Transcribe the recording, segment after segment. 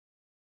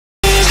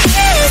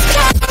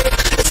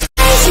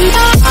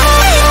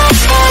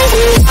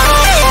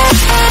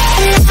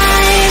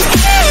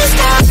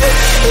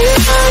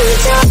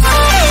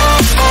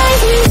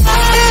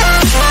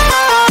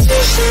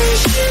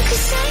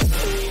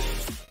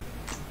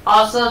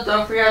Also,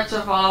 don't forget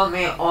to follow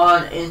me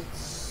on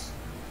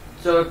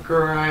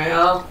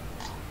Instagram.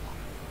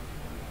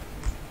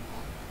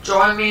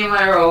 Join me in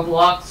my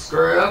Roblox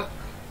group.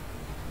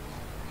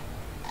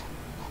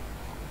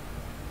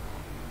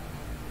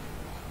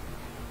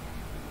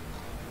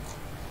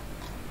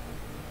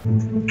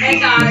 Hey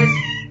guys!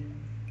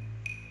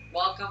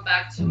 Welcome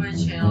back to my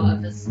channel.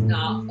 If it's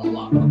not a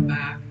welcome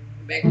back,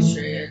 make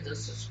sure you hit the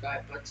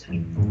subscribe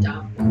button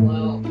down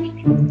below.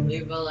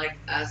 Leave a like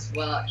as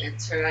well and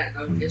turn that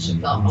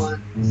notification bell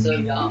on so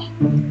y'all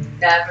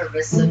never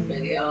miss a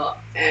video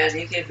and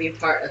you can be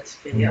part of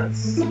the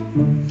videos.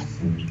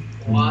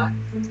 What?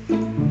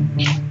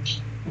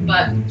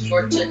 But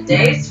for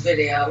today's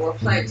video, we're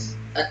playing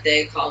a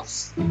day called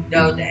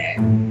Snow Day.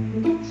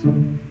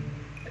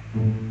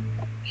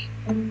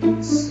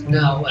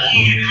 Snow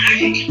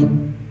Day.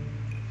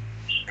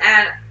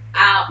 And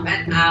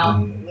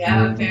out, we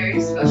have a very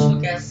special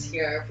guest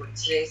here for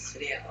today's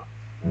video.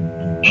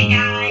 Hey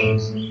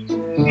guys, this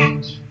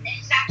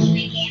is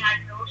actually a game I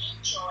really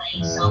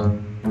enjoy, so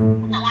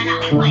why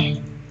not play it?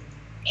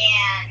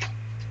 And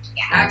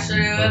yeah.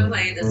 Actually, I've been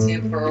playing this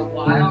game for a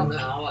while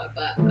now,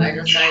 but I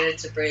decided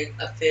to bring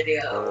a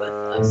video with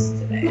us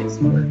today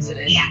for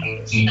today's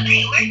episode.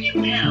 Okay, where do you go?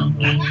 I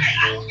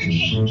wanna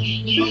take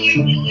you and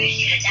your viewers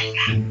to the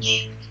death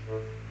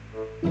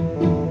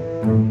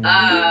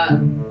match.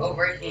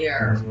 Over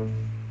here.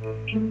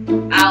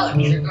 Alex,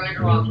 you're going the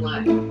wrong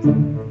way.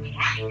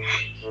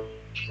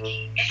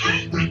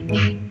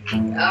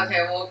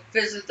 Okay, we'll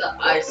visit the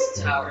ice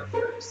tower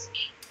first.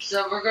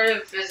 So we're going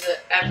to visit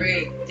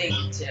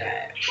everything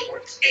today.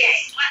 Okay,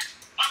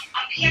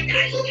 I'm here at the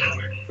ice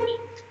tower.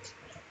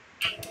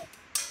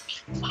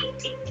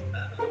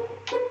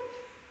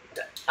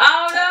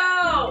 Oh no!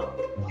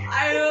 I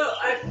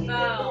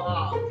fell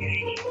off.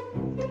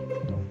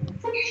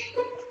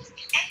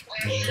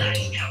 Where's the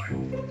ice tower?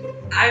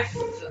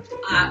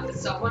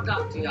 Someone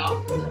knocked me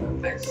off the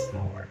ice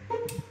tower.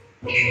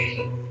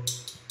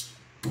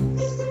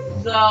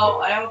 So,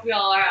 I hope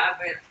y'all are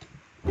having.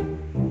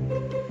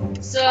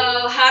 So,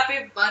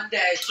 happy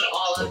Monday to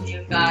all of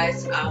you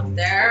guys out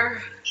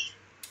there.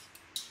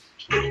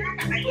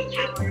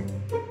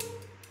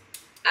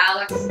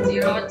 Alex, do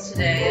you know what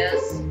today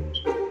is?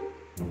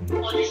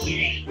 What is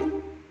today?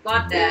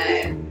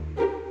 Monday.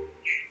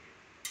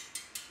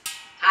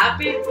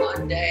 Happy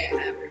Monday,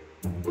 everyone.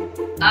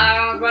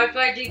 Right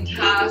by the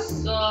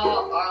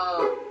castle,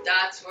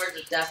 that's where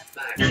the death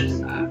match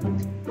is at.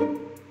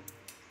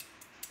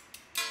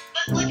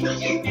 What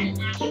was it that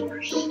match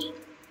first?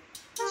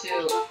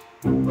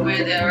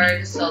 Where they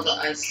already saw the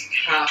ice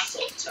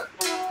castle too.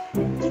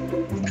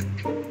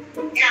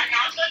 Yeah,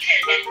 now let's go to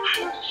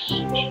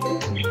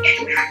the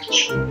death match.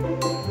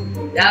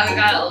 Yeah, we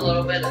got a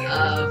little bit of.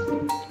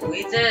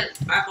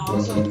 I'm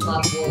also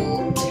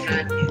level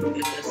 10 in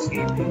this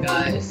game, you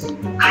guys.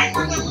 I'm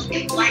on level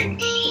 20.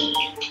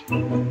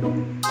 I'm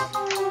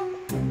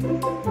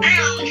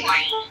level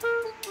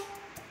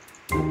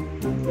 20.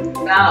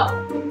 No.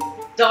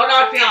 Don't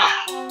knock me off.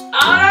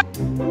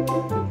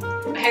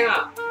 Hang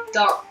on.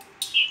 Don't.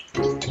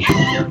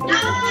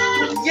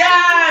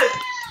 Yes!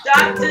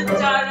 That's the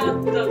done of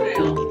the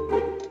bill.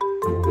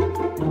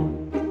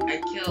 I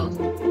killed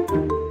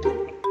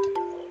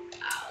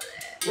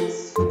Alex.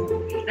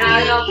 Now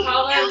y'all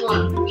probably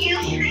want.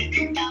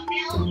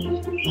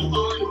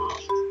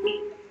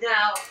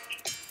 Now,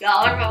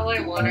 y'all are probably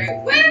wondering,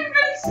 when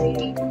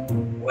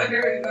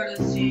are we gonna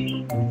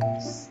see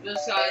Smooth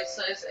Science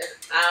and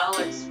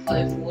Alex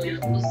play Fully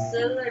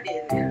Facility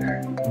there?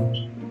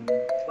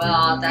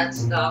 Well,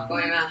 that's not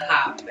going to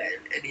happen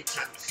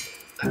anytime soon.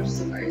 I'm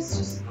sorry, it's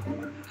just not going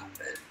to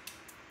happen.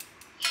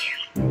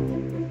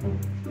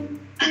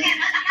 Okay, I'm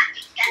not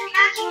the death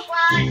match was.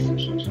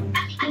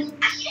 I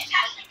just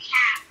have the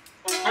cat.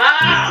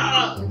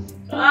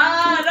 No!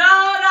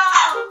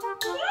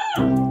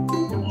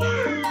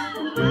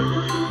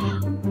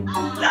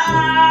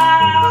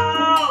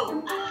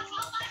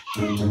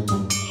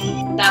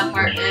 That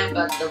part in,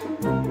 but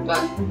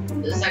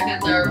the second,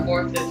 third,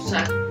 fourth, fifth,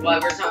 second,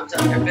 whatever times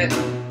after fifth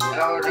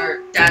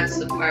order, that's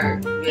the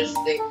part this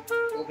thing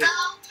will be.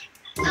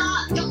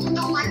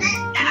 The one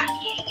that I'm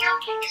eating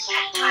out is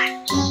 10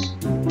 times.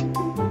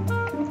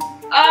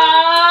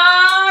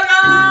 Oh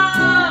no!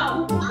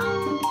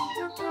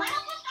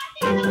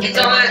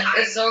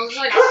 It's almost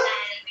like. Oh,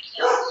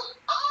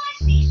 I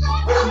see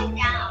someone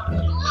down.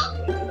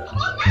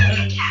 Look, that's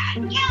a cat.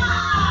 Yeah.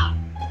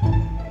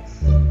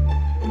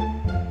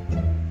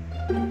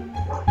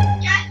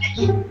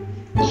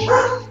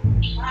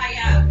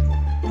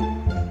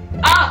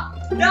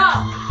 No!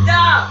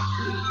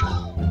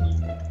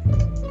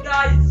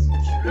 Nice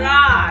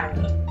try!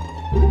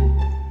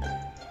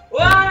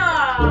 Whoa!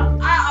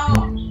 Uh-oh!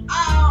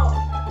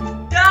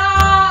 No!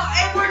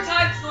 8 more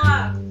times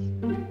left!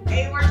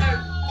 8 more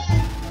times.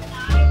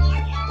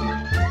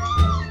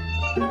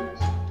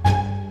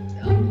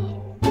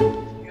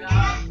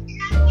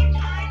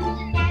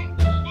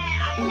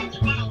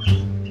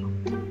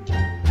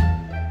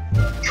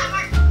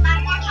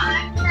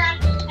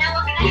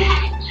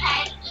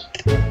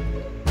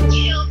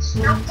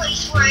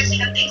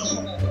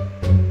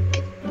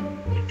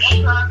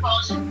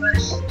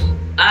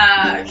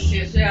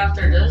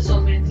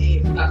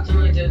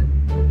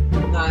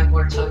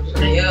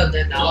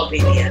 and that'll be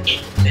the end of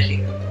the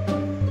video.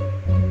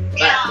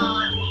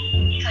 Yeah,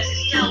 because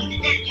it's still, then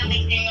you'll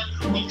make the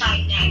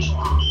entire day too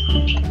long.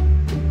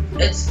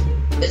 It's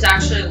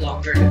actually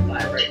longer than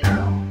 5 right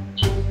now.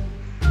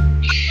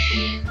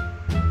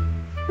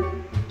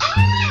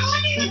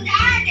 What even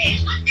that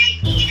is? What they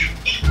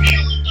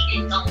really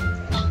didn't know.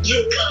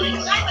 You could,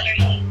 because I better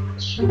eat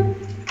much.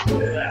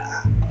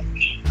 Yeah.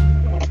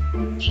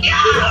 Yeah!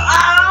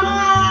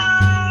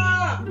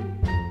 Ah!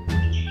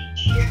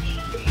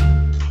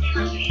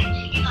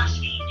 It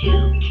must be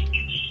new.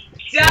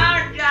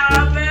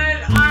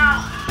 Dadgummit!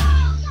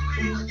 Ah! Someone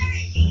else is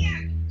here!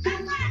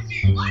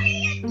 Sunglasses, what are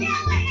you doing? I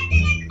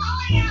didn't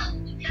call you!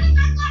 Your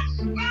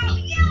sunglasses, bro!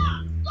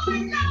 Yeah! What the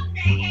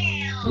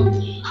hell?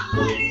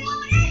 Oh,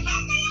 everyone is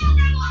at the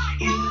other one!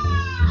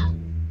 Yeah!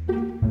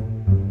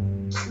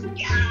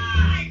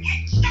 God,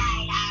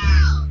 inside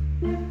out!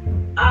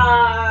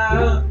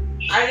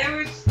 I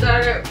never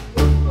started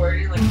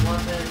recording like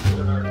 1 minute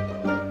ago.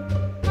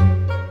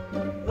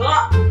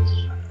 Ah!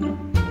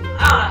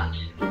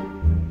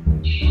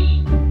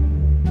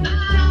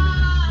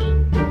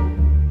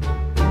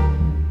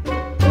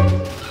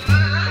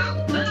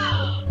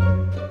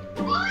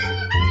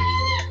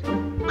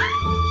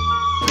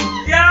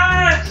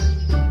 Yes!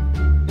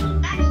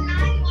 That's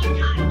 9 more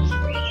times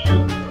for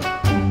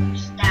you.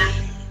 Stop.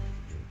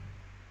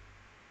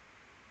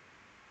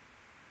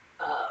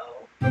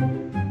 Oh.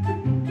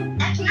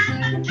 That's not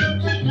the time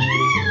for you.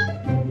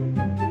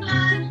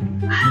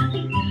 I don't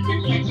think you even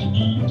get to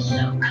 8, so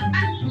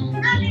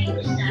I'm not able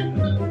to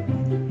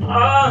 7.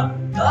 Ah!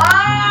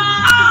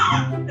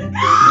 No!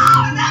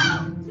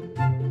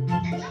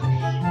 That's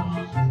okay.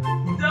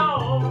 No,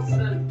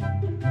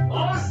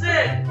 almost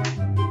it!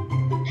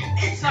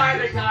 It's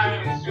hard to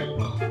guys. It's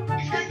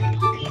because the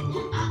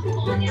Pokemon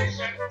go in your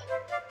circle.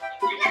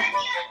 And then at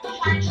the end, we'll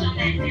find some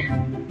in there.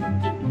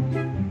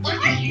 What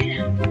am I here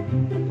now?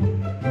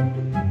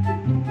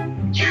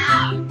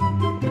 Yeah!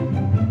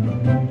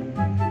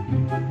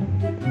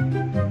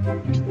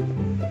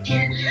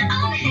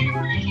 I'll hit it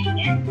when I can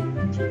get.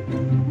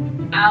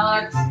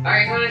 Alex, are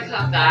you gonna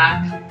come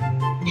back?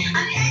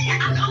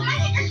 I'm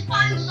already just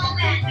fun so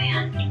bad,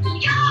 man.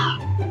 Yeah!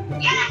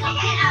 Yes, I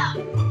get him!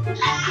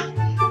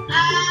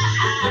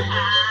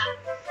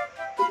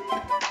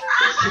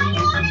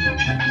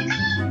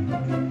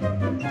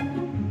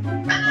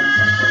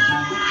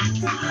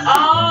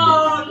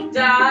 Oh,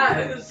 that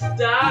is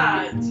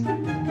that.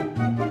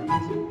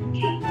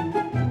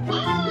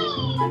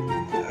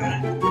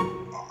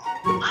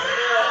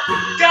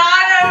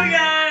 Got him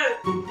again!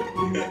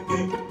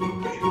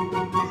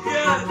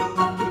 Yes!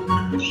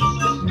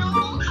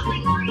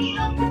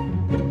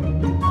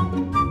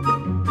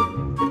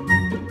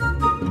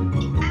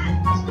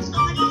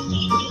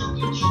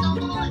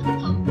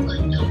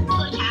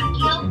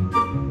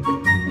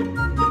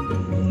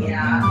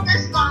 Yeah.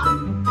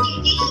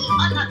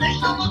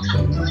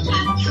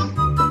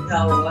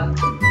 No.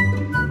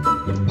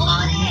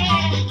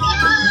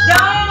 No, I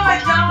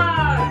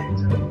died!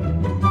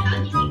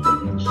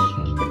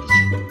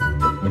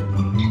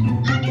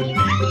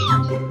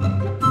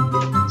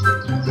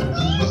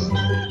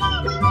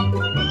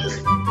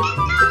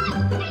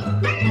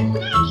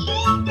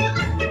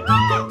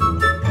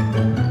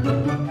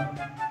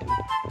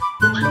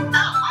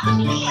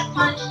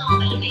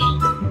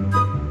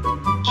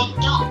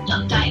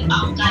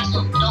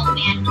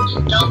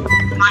 Don't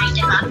mind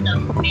about the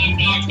man.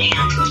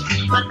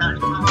 What the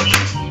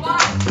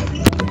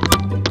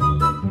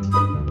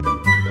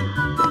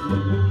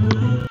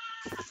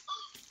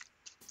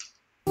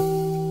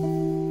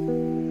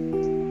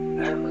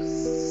I was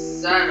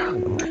set up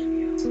right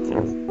now.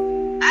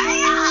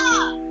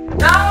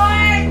 No,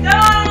 wait! No!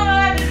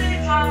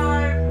 Editing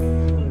time!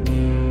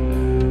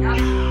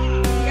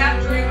 You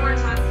have 3 more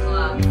times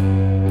left.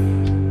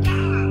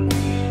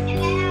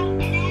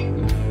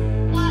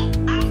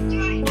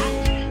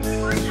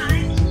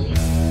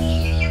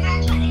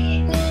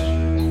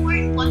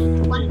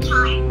 One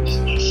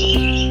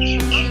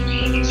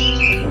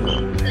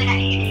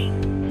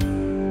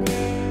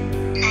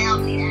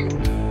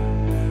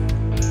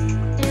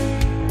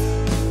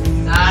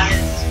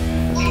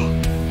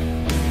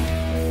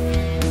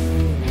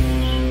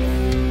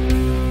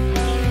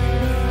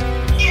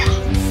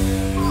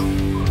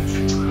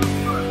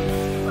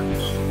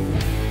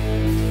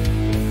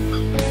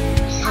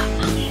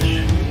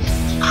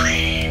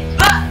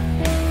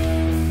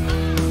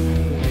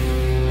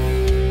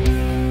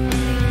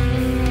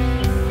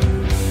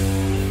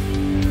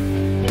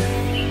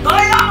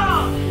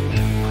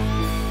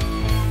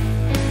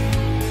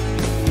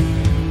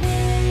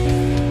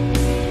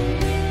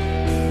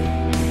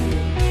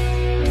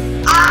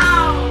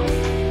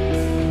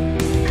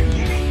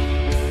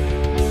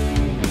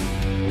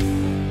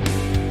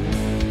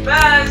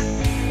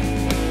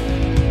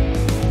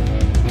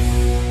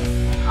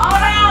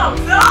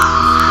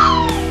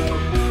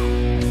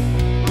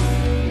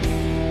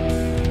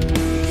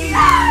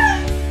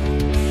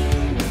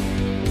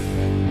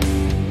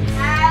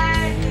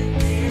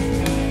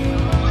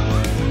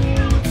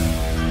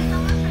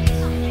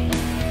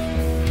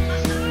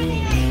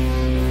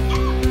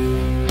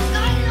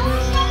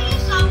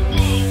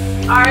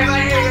Alright,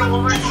 I hear you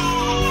one more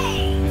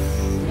time.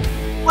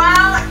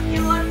 Well,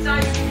 you look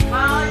like,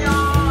 well,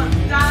 y'all,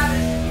 that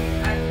is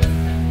the end of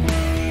the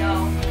video.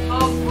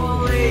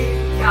 Hopefully,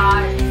 you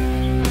guys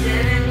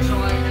did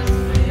enjoy this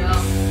video.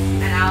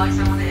 And Alex,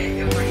 I want to hit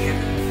you for the end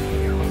of the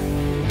video.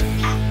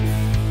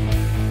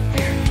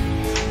 Here.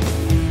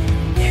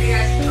 If you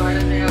guys enjoyed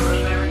the video,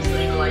 remember to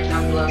leave a like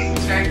down below,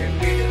 subscribe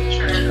if you're new,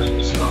 turn it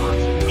on, scroll on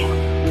to the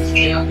this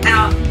video. And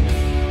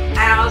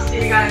I'll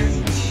see you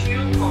guys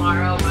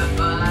tomorrow with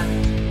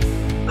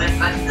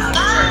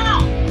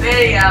another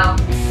video.